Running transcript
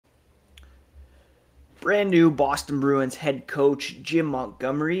Brand new Boston Bruins head coach Jim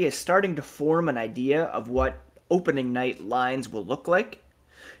Montgomery is starting to form an idea of what opening night lines will look like.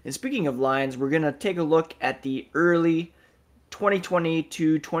 And speaking of lines, we're going to take a look at the early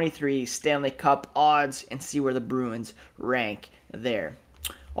 2022-23 Stanley Cup odds and see where the Bruins rank there.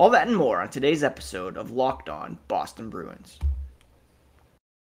 All that and more on today's episode of Locked On Boston Bruins.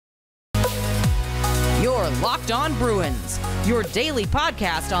 You're Locked On Bruins, your daily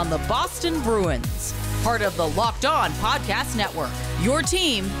podcast on the Boston Bruins. Part of the Locked On Podcast Network, your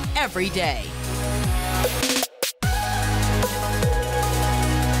team every day.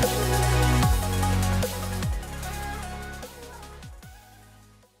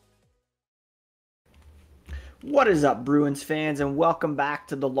 What is up, Bruins fans, and welcome back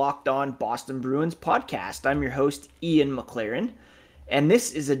to the Locked On Boston Bruins podcast. I'm your host, Ian McLaren, and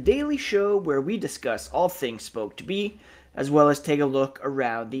this is a daily show where we discuss all things spoke to be, as well as take a look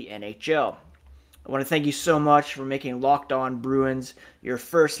around the NHL. I want to thank you so much for making Locked On Bruins your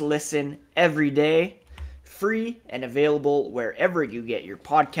first listen every day, free and available wherever you get your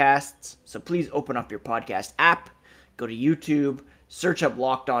podcasts. So please open up your podcast app, go to YouTube, search up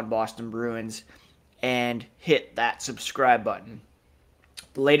Locked On Boston Bruins, and hit that subscribe button.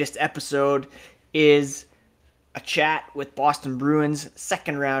 The latest episode is a chat with Boston Bruins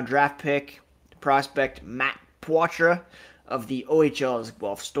second round draft pick prospect Matt Poitras of the OHL's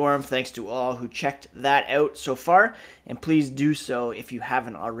Guelph Storm. Thanks to all who checked that out so far, and please do so if you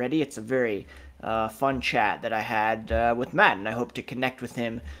haven't already. It's a very fun chat that I had with Matt, and I hope to connect with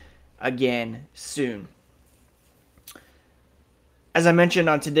him again soon. As I mentioned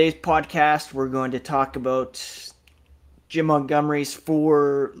on today's podcast, we're going to talk about Jim Montgomery's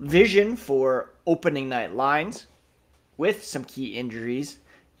vision for opening night lines with some key injuries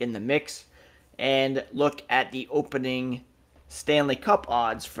in the mix, and look at the opening Stanley Cup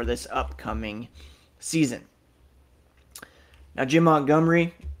odds for this upcoming season. Now, Jim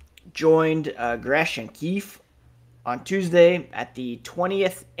Montgomery joined Gresh and Keefe on Tuesday at the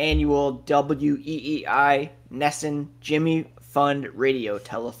 20th annual WEEI Nesson Jimmy Fund Radio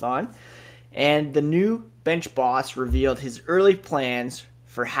Telethon, and the new bench boss revealed his early plans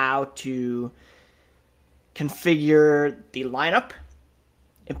for how to configure the lineup,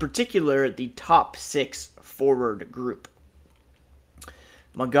 in particular the top six forward group.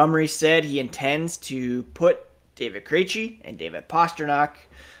 Montgomery said he intends to put David Krejci and David Pastrnak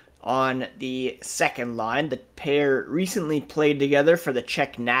on the second line. The pair recently played together for the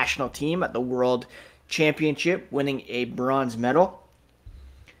Czech national team at the World Championship, winning a bronze medal.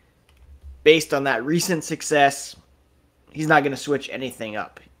 Based on that recent success, he's not going to switch anything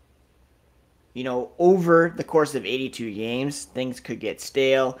up. You know, over the course of 82 games, things could get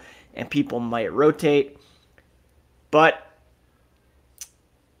stale and people might rotate, but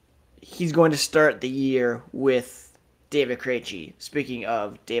he's going to start the year with David Krejci. Speaking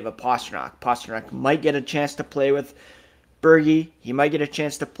of David Pastrnak might get a chance to play with Bergie. He might get a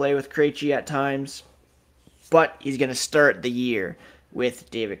chance to play with Krejci at times, but he's going to start the year with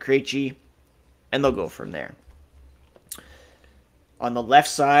David Krejci, and they'll go from there. On the left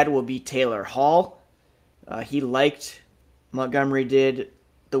side will be Taylor Hall. He liked, Montgomery did,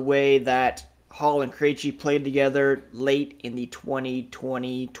 the way that Hall and Krejci played together late in the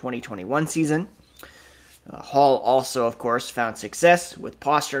 2020-2021 season. Hall also, of course, found success with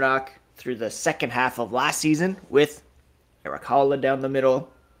Pastrnak through the second half of last season with Erik Haula down the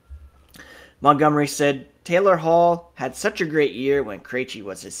middle. Montgomery said Taylor Hall had such a great year when Krejci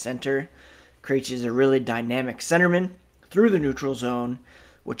was his center. Krejci is a really dynamic centerman through the neutral zone,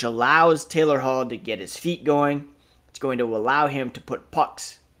 which allows Taylor Hall to get his feet going. It's going to allow him to put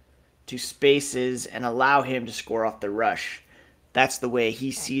pucks to spaces and allow him to score off the rush. That's the way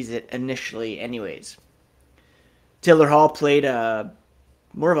he sees it initially anyways. Taylor Hall played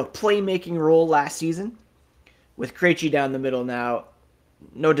more of a playmaking role last season. With Krejci down the middle now,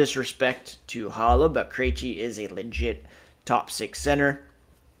 no disrespect to Haula, but Krejci is a legit top six center,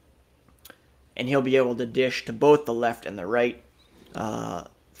 and he'll be able to dish to both the left and the right,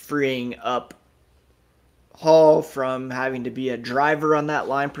 freeing up Hall from having to be a driver on that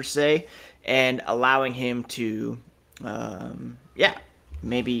line per se, and allowing him to,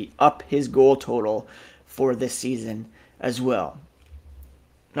 maybe up his goal total for this season as well.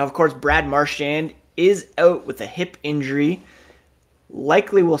 Now, of course, Brad Marchand is out with a hip injury.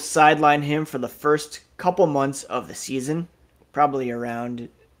 Likely will sideline him for the first couple months of the season. Probably around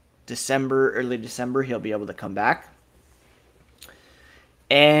early December, he'll be able to come back.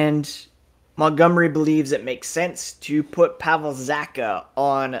 And Montgomery believes it makes sense to put Pavel Zacha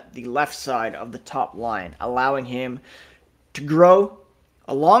on the left side of the top line, allowing him to grow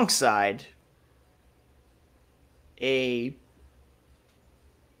alongside a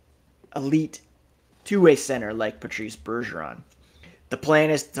elite two-way center like Patrice Bergeron. The plan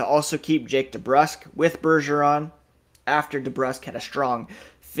is to also keep Jake DeBrusk with Bergeron after DeBrusk had a strong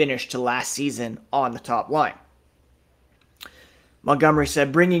finish to last season on the top line. Montgomery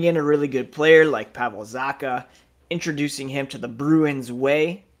said bringing in a really good player like Pavel Zacha, introducing him to the Bruins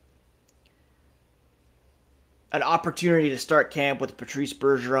way, an opportunity to start camp with Patrice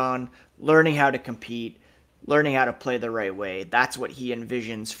Bergeron, learning how to compete, learning how to play the right way. That's what he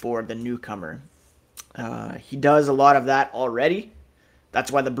envisions for the newcomer. He does a lot of that already.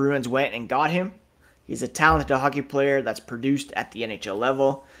 That's why the Bruins went and got him. He's a talented hockey player that's produced at the NHL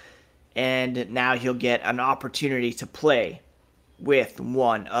level, and now he'll get an opportunity to play with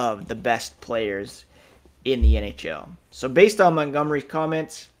one of the best players in the NHL. So based on Montgomery's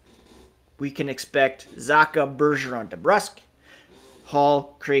comments, we can expect Zacha, Bergeron, DeBrusk,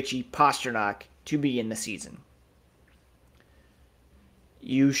 Hall, Krejci, Pastrnak to be in the season.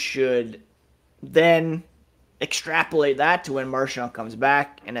 You should then extrapolate that to when Marchand comes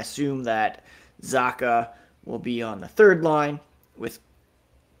back and assume that Zacha will be on the third line with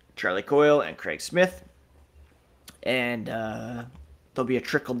Charlie Coyle and Craig Smith. And there'll be a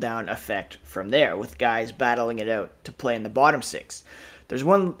trickle-down effect from there with guys battling it out to play in the bottom six. There's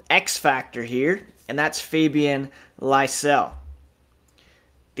one X factor here, and that's Fabian Lysell.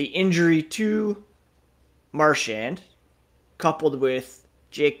 The injury to Marchand, coupled with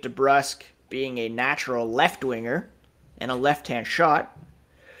Jake DeBrusk being a natural left winger and a left-hand shot,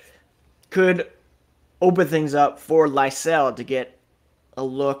 could open things up for Lysell to get a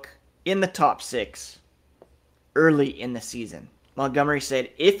look in the top six early in the season. Montgomery said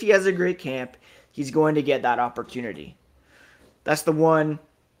if he has a great camp, he's going to get that opportunity. That's the one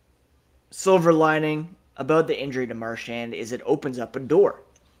silver lining about the injury to Marchand is it opens up a door.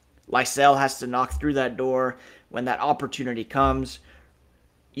 Lysell has to knock through that door. When that opportunity comes,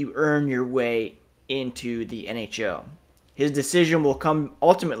 you earn your way into the NHL. His decision will come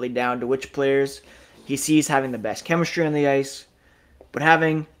ultimately down to which players he sees having the best chemistry on the ice, but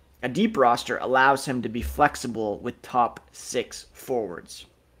having a deep roster allows him to be flexible with top six forwards.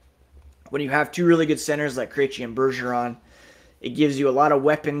 When you have two really good centers like Krejci and Bergeron, it gives you a lot of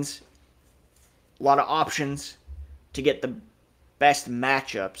weapons, a lot of options to get the best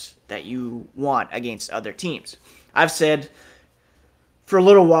matchups that you want against other teams. I've said for a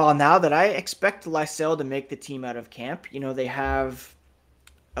little while now that I expect Lysell to make the team out of camp. You know, they have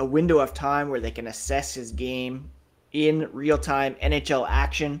a window of time where they can assess his game in real-time NHL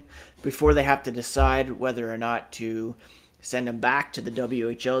action before they have to decide whether or not to send him back to the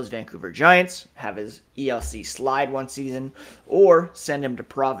WHL's Vancouver Giants, have his ELC slide one season, or send him to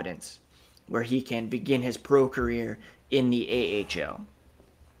Providence, where he can begin his pro career in the AHL.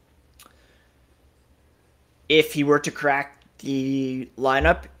 If he were to crack the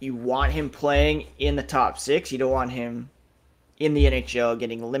lineup, you want him playing in the top six. You don't want him in the NHL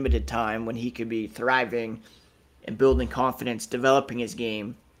getting limited time when he could be thriving and building confidence, developing his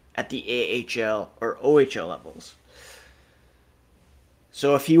game at the AHL or OHL levels.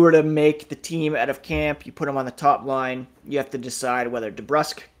 So if he were to make the team out of camp, you put him on the top line, you have to decide whether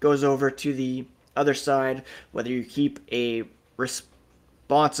DeBrusk goes over to the other side, whether you keep a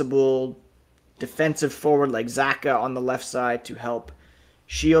responsible defensive forward like Zacha on the left side to help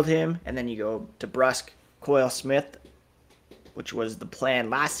shield him, and then you go DeBrusk, Coyle, Smith, which was the plan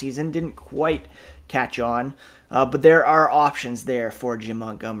last season, didn't quite catch on. But there are options there for Jim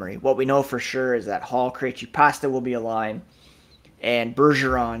Montgomery. What we know for sure is that Hall, Krejci, Pasta will be a line, and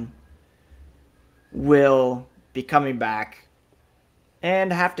Bergeron will be coming back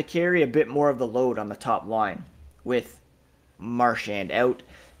and have to carry a bit more of the load on the top line with Marchand out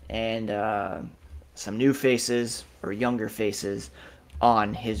and some new faces or younger faces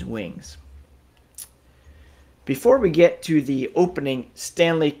on his wings. Before we get to the opening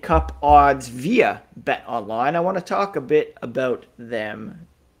Stanley Cup odds via BetOnline, I want to talk a bit about them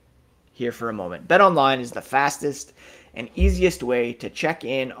here for a moment. BetOnline is the fastest and easiest way to check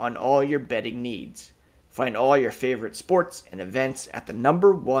in on all your betting needs. Find all your favorite sports and events at the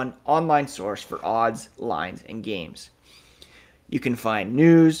 #1 online source for odds, lines, and games. You can find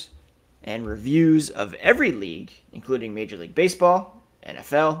news and reviews of every league, including Major League Baseball,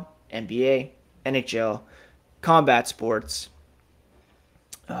 NFL, NBA, NHL, combat sports,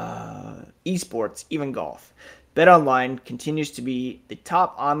 esports, even golf. BetOnline continues to be the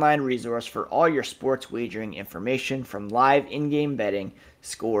top online resource for all your sports wagering information, from live in-game betting,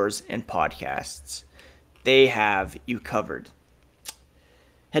 scores, and podcasts. They have you covered.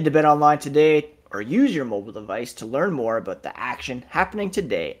 Head to BetOnline today or use your mobile device to learn more about the action happening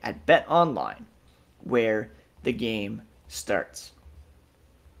today at BetOnline, where the game starts.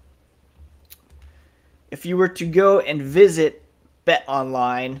 If you were to go and visit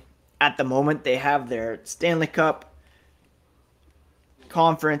BetOnline, at the moment they have their Stanley Cup,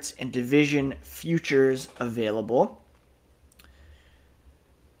 Conference, and Division futures available.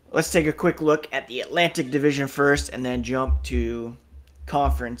 Let's take a quick look at the Atlantic Division first and then jump to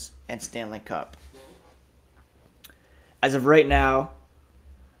Conference and Stanley Cup. As of right now,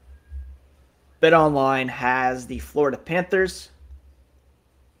 BetOnline has the Florida Panthers,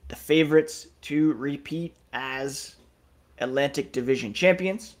 the favorites to repeat as Atlantic Division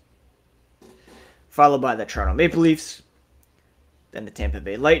champions, followed by the Toronto Maple Leafs, then the Tampa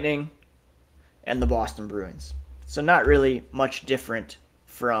Bay Lightning, and the Boston Bruins. So not really much different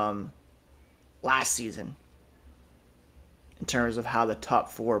from last season in terms of how the top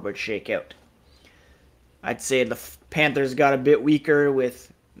four would shake out. I'd say the Panthers got a bit weaker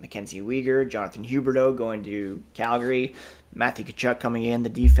with Mackenzie Weegar, Jonathan Huberdeau going to Calgary, Matthew Tkachuk coming in. The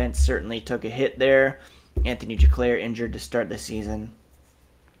defense certainly took a hit there. Anthony Duclair injured to start the season.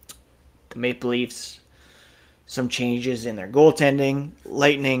 The Maple Leafs, some changes in their goaltending.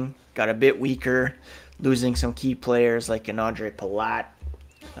 Lightning got a bit weaker, losing some key players like an Andre Palat.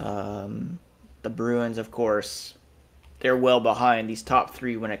 The Bruins, of course, they're well behind these top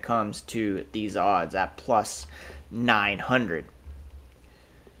three when it comes to these odds at plus 900.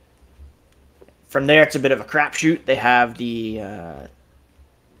 From there, it's a bit of a crapshoot. They have the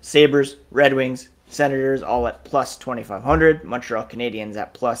Sabres, Red Wings, Senators all at plus 2,500. Montreal Canadiens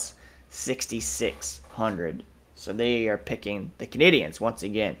at plus 6,600. So they are picking the Canadiens once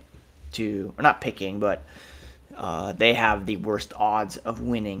again to, or not picking, but they have the worst odds of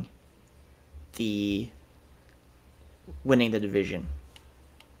winning the division.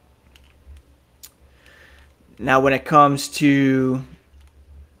 Now, when it comes to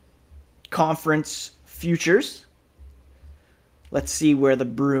conference futures, let's see where the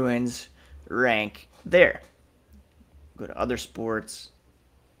Bruins rank there. Go to other sports,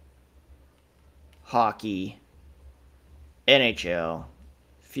 hockey, NHL,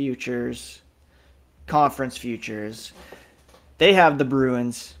 futures, conference futures. They have the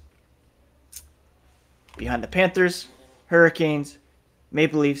Bruins behind the Panthers, Hurricanes,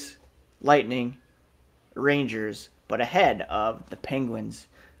 Maple Leafs, Lightning, Rangers, but ahead of the Penguins,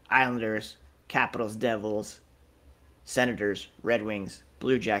 Islanders, Capitals, Devils, Senators, Red Wings,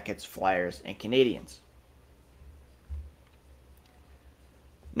 Blue Jackets, Flyers, and Canadiens.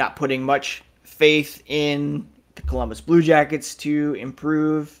 Not putting much faith in the Columbus Blue Jackets to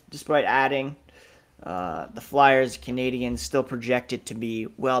improve despite adding. The Flyers, Canadiens still projected to be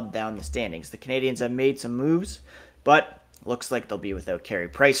well down the standings. The Canadiens have made some moves, but looks like they'll be without Carey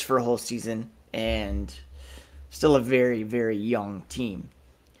Price for a whole season and still a very, very young team.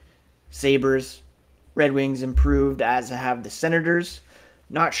 Sabres, Red Wings improved, as have the Senators.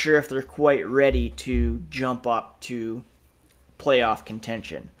 Not sure if they're quite ready to jump up to playoff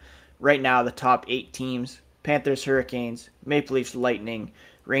contention. Right now, the top 8 teams, Panthers, Hurricanes, Maple Leafs, Lightning,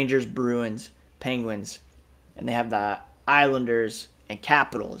 Rangers, Bruins, Penguins, and they have the Islanders and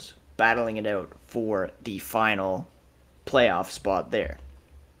Capitals battling it out for the final playoff spot there.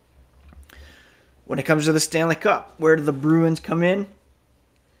 When it comes to the Stanley Cup, where do the Bruins come in?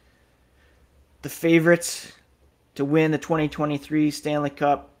 The favorites to win the 2023 Stanley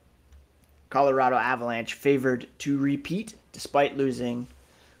Cup, Colorado Avalanche, favored to repeat despite losing,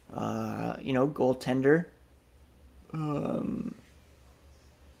 goaltender. Who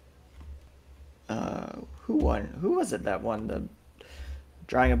won? Who was it that won?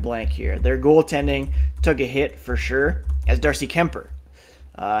 Drawing a blank here. Their goaltending took a hit for sure, as Darcy Kemper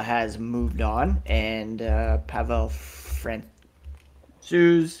has moved on, and Pavel Zacha.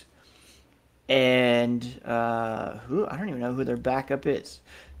 And who, I don't even know who their backup is.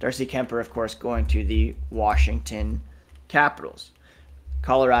 Darcy Kemper, of course, going to the Washington Capitals.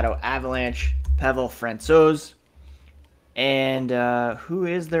 Colorado Avalanche, Pavel Zacha. And who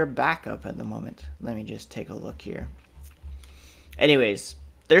is their backup at the moment? Let me just take a look here. Anyways,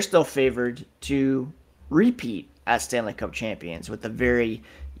 they're still favored to repeat as Stanley Cup champions with a very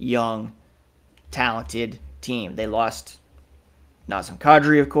young, talented team. They lost Nazem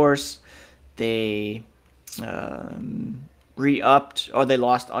Kadri, of course. They re-upped, or they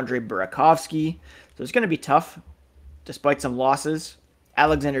lost Andrei Burakovsky. So it's going to be tough, despite some losses.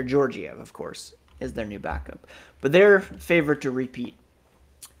 Alexander Georgiev, of course, is their new backup. But they're favored to repeat.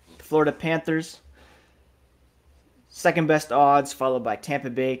 The Florida Panthers, second best odds, followed by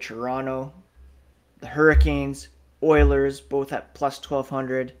Tampa Bay, Toronto. The Hurricanes, Oilers, both at plus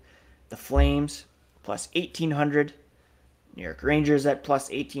 1,200. The Flames, plus 1,800. New York Rangers at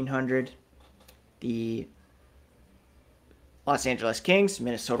plus 1,800. The Los Angeles Kings,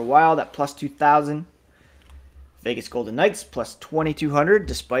 Minnesota Wild at plus 2,000. Vegas Golden Knights plus 2,200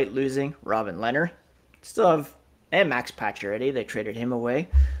 despite losing Robin Lehner. Still have, and Max Pacioretty, they traded him away.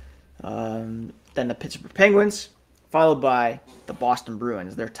 Then the Pittsburgh Penguins, followed by the Boston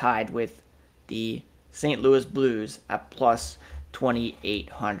Bruins. They're tied with the St. Louis Blues at plus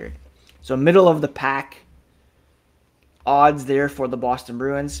 2,800. So middle of the pack odds there for the Boston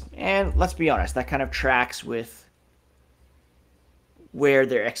Bruins. And let's be honest, that kind of tracks with where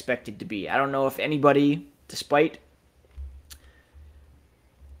they're expected to be. I don't know if anybody, despite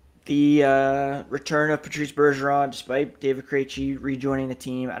the return of Patrice Bergeron, despite David Krejci rejoining the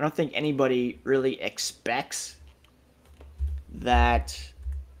team, I don't think anybody really expects that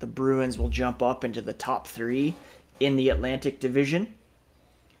the Bruins will jump up into the top 3 in the Atlantic Division.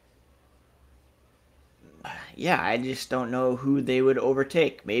 Yeah, I just don't know who they would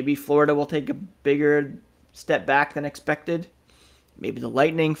overtake. Maybe Florida will take a bigger step back than expected. Maybe the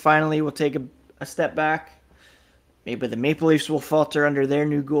Lightning finally will take a step back. Maybe the Maple Leafs will falter under their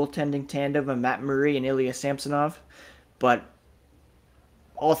new goaltending tandem of Matt Murray and Ilya Samsonov. But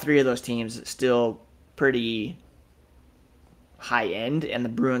all 3 of those teams still pretty high end. And the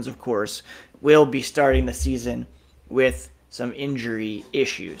Bruins, of course, will be starting the season with some injury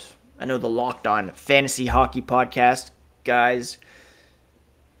issues. I know the Locked On Fantasy Hockey podcast guys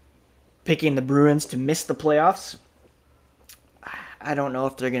picking the Bruins to miss the playoffs. I don't know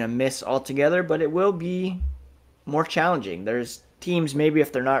if they're going to miss altogether, but it will be more challenging. There's teams, maybe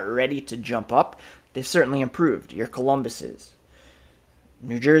if they're not ready to jump up, they've certainly improved. Your Columbuses.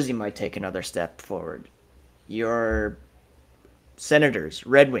 New Jersey might take another step forward. Your Senators,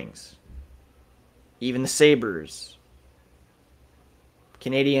 Red Wings, even the Sabres.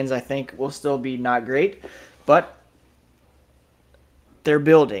 Canadians, I think, will still be not great, but they're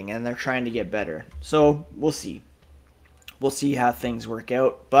building and they're trying to get better. So we'll see. We'll see how things work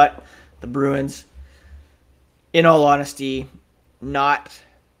out. But the Bruins, in all honesty, not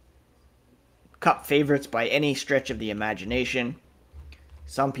cup favorites by any stretch of the imagination.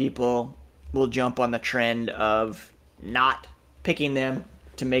 Some people will jump on the trend of not picking them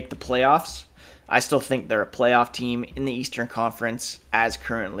to make the playoffs. I still think they're a playoff team in the Eastern Conference as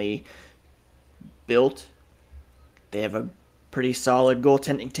currently built. They have a pretty solid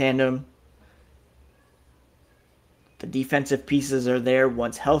goaltending tandem. The defensive pieces are there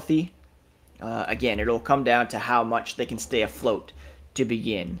once healthy. Again, it'll come down to how much they can stay afloat to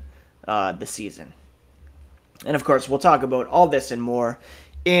begin the season. And of course, we'll talk about all this and more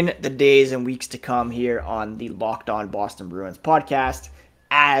in the days and weeks to come here on the Locked On Boston Bruins podcast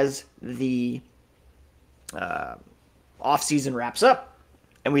as the off-season wraps up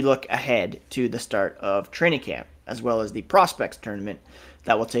and we look ahead to the start of training camp as well as the prospects tournament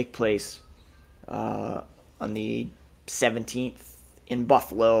that will take place on the 17th in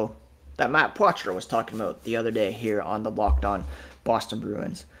Buffalo that Matt Poitras was talking about the other day here on the Locked On Boston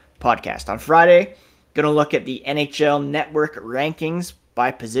Bruins podcast. On Friday, going to look at the NHL Network rankings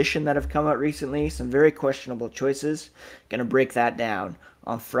by position that have come out recently. Some very questionable choices. Going to break that down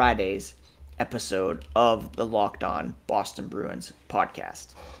on Friday's episode of the Locked On Boston Bruins podcast.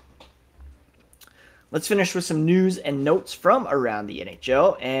 Let's finish with some news and notes from around the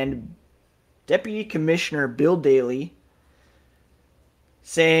NHL. And Deputy Commissioner Bill Daly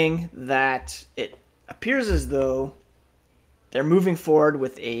saying that it appears as though they're moving forward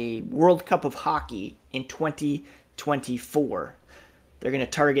with a World Cup of Hockey in 2024. They're going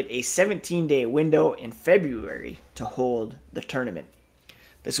to target a 17-day window in February to hold the tournament.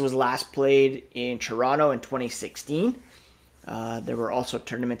 This was last played in Toronto in 2016. There were also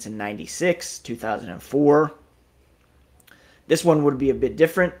tournaments in 96, 2004. This one would be a bit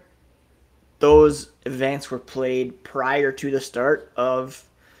different. Those events were played prior to the start of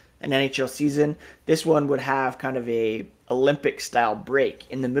an NHL season. This one would have kind of a Olympic-style break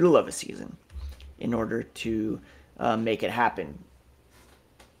in the middle of a season in order to make it happen.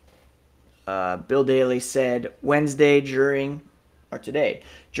 Bill Daly said Wednesday during the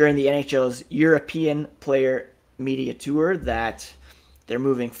NHL's European Player Media Tour that they're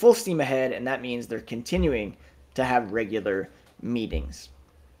moving full steam ahead, and that means they're continuing to have regular meetings.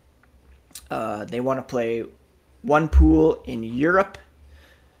 They want to play one pool in Europe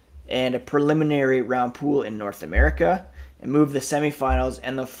and a preliminary round pool in North America and move the semifinals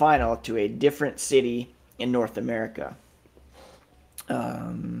and the final to a different city in North America.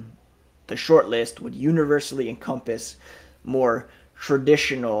 The short list would universally encompass more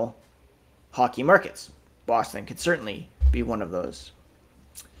traditional hockey markets. Boston could certainly be one of those.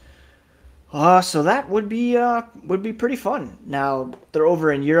 So that would be pretty fun. Now they're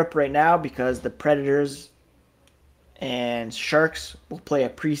over in Europe right now because the Predators and Sharks will play a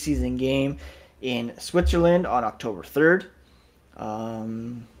preseason game in Switzerland on October 3rd.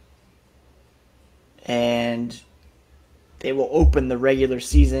 And they will open the regular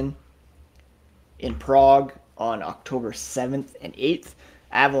season in Prague on October 7th and 8th.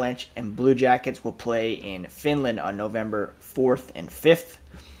 Avalanche and Blue Jackets will play in Finland on November 4th and 5th.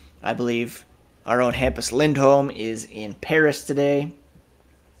 I believe our own Hampus Lindholm is in Paris today.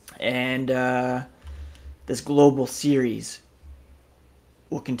 And this global series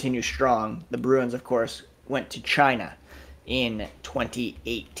will continue strong. The Bruins, of course, went to China in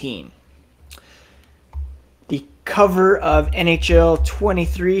 2018. The cover of NHL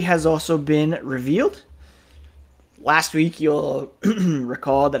 23 has also been revealed. Last week, you'll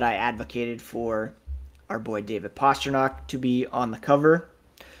recall that I advocated for our boy David Pastrnak to be on the cover.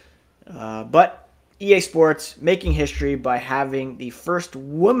 But EA Sports making history by having the first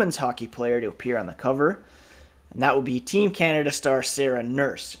women's hockey player to appear on the cover. And that will be Team Canada star Sarah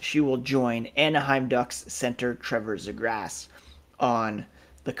Nurce. She will join Anaheim Ducks center Trevor Zegras on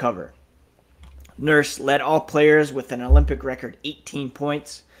the cover. Nurce led all players with an Olympic record 18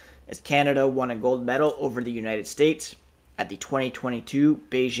 points as Canada won a gold medal over the United States at the 2022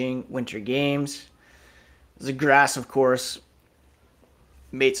 Beijing Winter Games. Zegras, of course,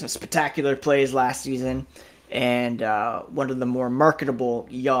 made some spectacular plays last season and one of the more marketable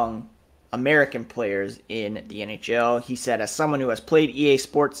young American players in the NHL. He said, as someone who has played EA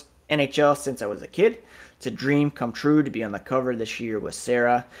Sports NHL since I was a kid, it's a dream come true to be on the cover this year with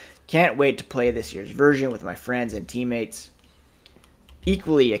Sarah. Can't wait to play this year's version with my friends and teammates.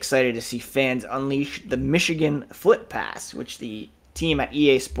 Equally excited to see fans unleash the Michigan Flip Pass, which the team at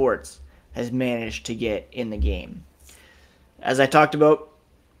EA Sports has managed to get in the game. As I talked about,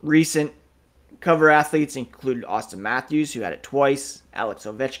 recent cover athletes included Austin Matthews, who had it twice, Alex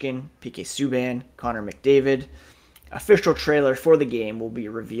Ovechkin, PK Subban, Connor McDavid. Official trailer for the game will be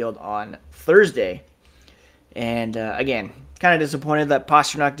revealed on Thursday. And again, kind of disappointed that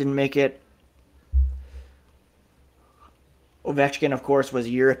Pastrnak didn't make it. Ovechkin, of course, was a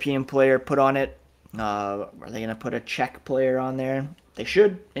European player put on it. Are they going to put a Czech player on there? They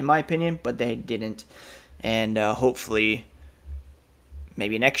should, in my opinion, but they didn't. And hopefully,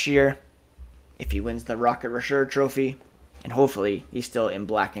 maybe next year, if he wins the Rocket Richard Trophy, and hopefully he's still in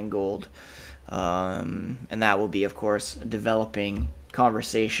black and gold. And that will be, of course, a developing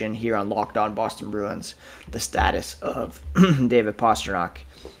conversation here on Locked On Boston Bruins, the status of David Pastrnak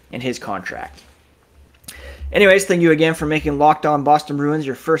and his contract. Anyways, thank you again for making Locked On Boston Bruins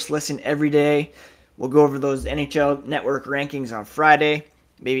your first listen every day. We'll go over those NHL Network rankings on Friday,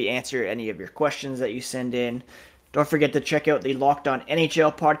 maybe answer any of your questions that you send in. Don't forget to check out the Locked On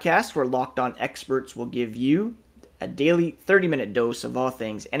NHL podcast, where Locked On experts will give you a daily 30-minute dose of all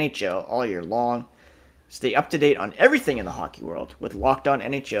things NHL all year long. Stay up to date on everything in the hockey world with Locked On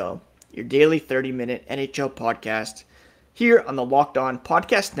NHL, your daily 30-minute NHL podcast, here on the Locked On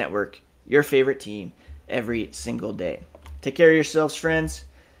Podcast Network, your favorite team every single day. Take care of yourselves, friends.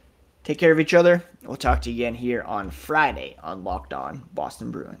 Take care of each other. We'll talk to you again here on Friday on Locked On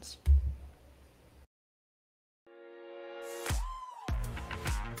Boston Bruins.